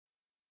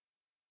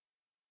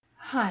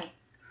Hi,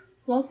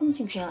 welcome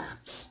to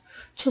JLabs.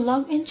 To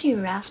log into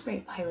your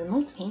Raspberry Pi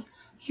remotely,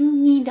 you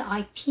need the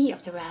IP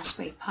of the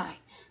Raspberry Pi.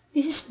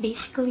 This is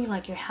basically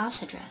like your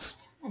house address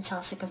and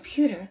tells the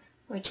computer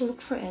where to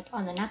look for it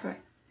on the network.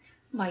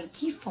 By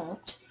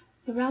default,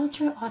 the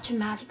router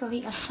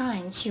automatically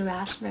assigns your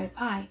Raspberry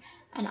Pi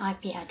an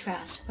IP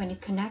address when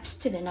it connects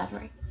to the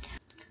network.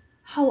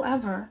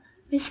 However,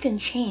 this can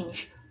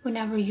change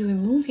whenever you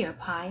remove your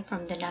Pi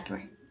from the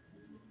network.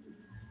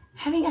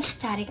 Having a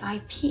static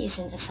IP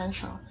isn't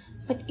essential,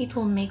 but it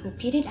will make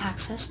repeated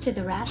access to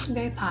the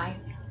Raspberry Pi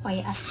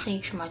via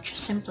SSH much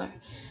simpler,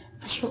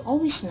 as you'll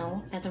always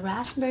know that the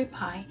Raspberry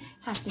Pi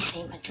has the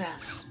same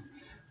address.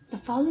 The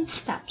following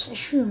steps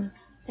assume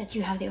that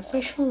you have the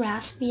official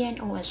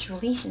Raspbian OS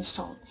release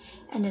installed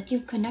and that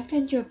you've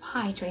connected your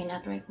Pi to a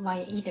network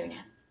via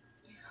Ethernet.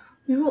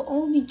 We will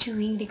all be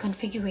doing the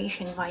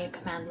configuration via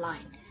command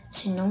line,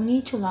 so no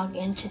need to log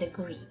into the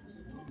GUI.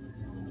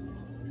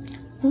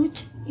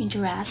 Boot into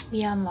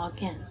Raspbian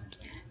login.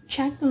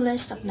 Check the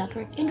list of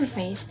network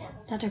interfaces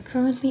that are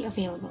currently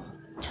available.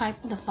 Type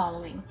the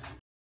following.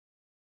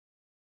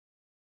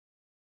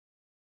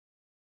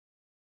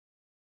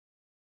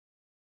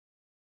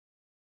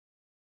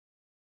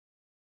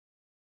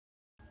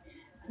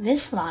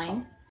 This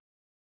line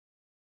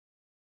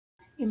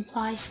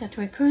implies that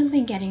we're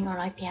currently getting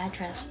our IP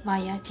address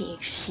via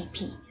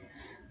DHCP,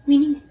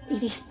 meaning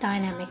it is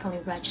dynamically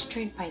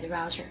registered by the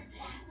browser.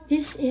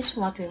 This is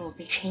what we will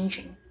be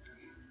changing.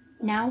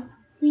 Now,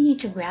 we need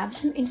to grab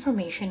some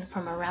information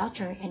from our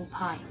router and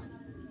Pi.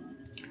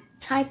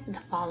 Type the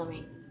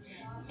following.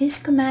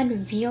 This command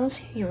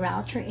reveals your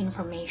router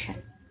information.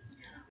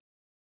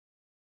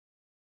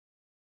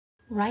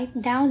 Write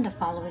down the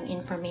following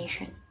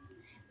information: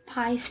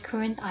 Pi's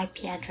current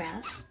IP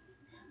address,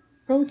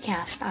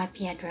 broadcast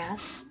IP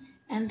address,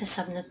 and the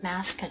subnet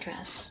mask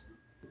address.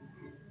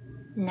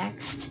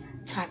 Next,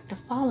 type the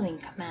following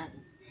command.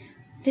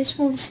 This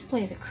will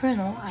display the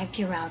kernel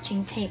IP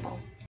routing table.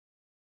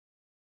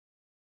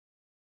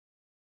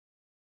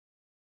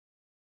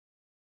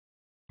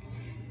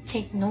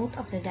 Take note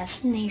of the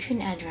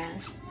destination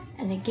address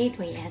and the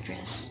gateway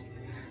address.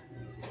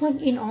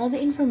 Plug in all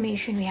the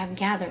information we have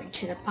gathered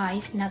to the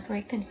Pi's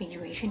network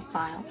configuration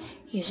file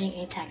using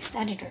a text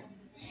editor.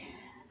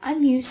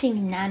 I'm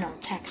using Nano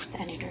Text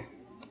Editor.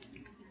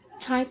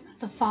 Type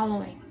the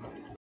following.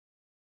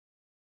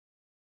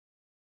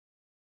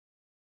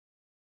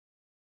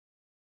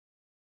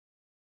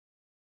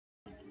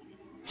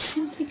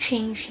 Simply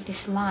change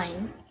this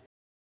line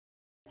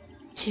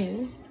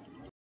to,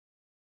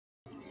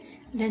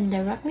 then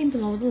directly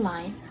below the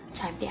line,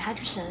 type the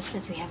addresses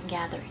that we have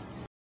gathered.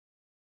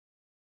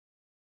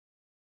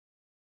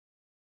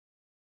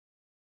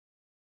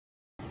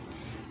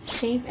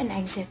 Save and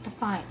exit the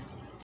file.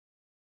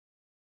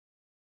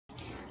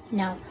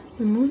 Now,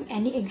 remove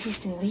any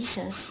existing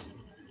leases.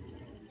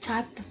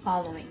 Type the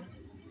following.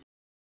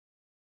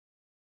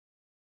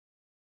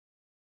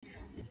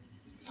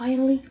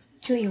 Finally,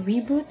 do a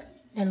reboot,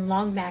 then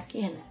log back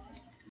in.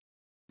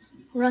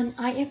 Run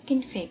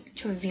ifconfig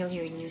to reveal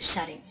your new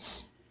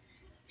settings.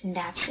 And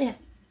that's it.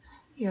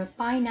 Your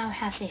Pi now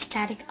has a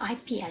static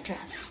IP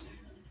address.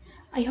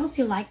 I hope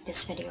you liked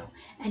this video,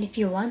 and if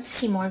you want to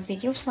see more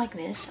videos like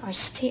this or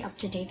stay up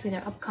to date with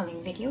our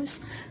upcoming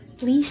videos,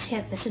 please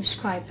hit the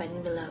subscribe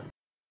button below.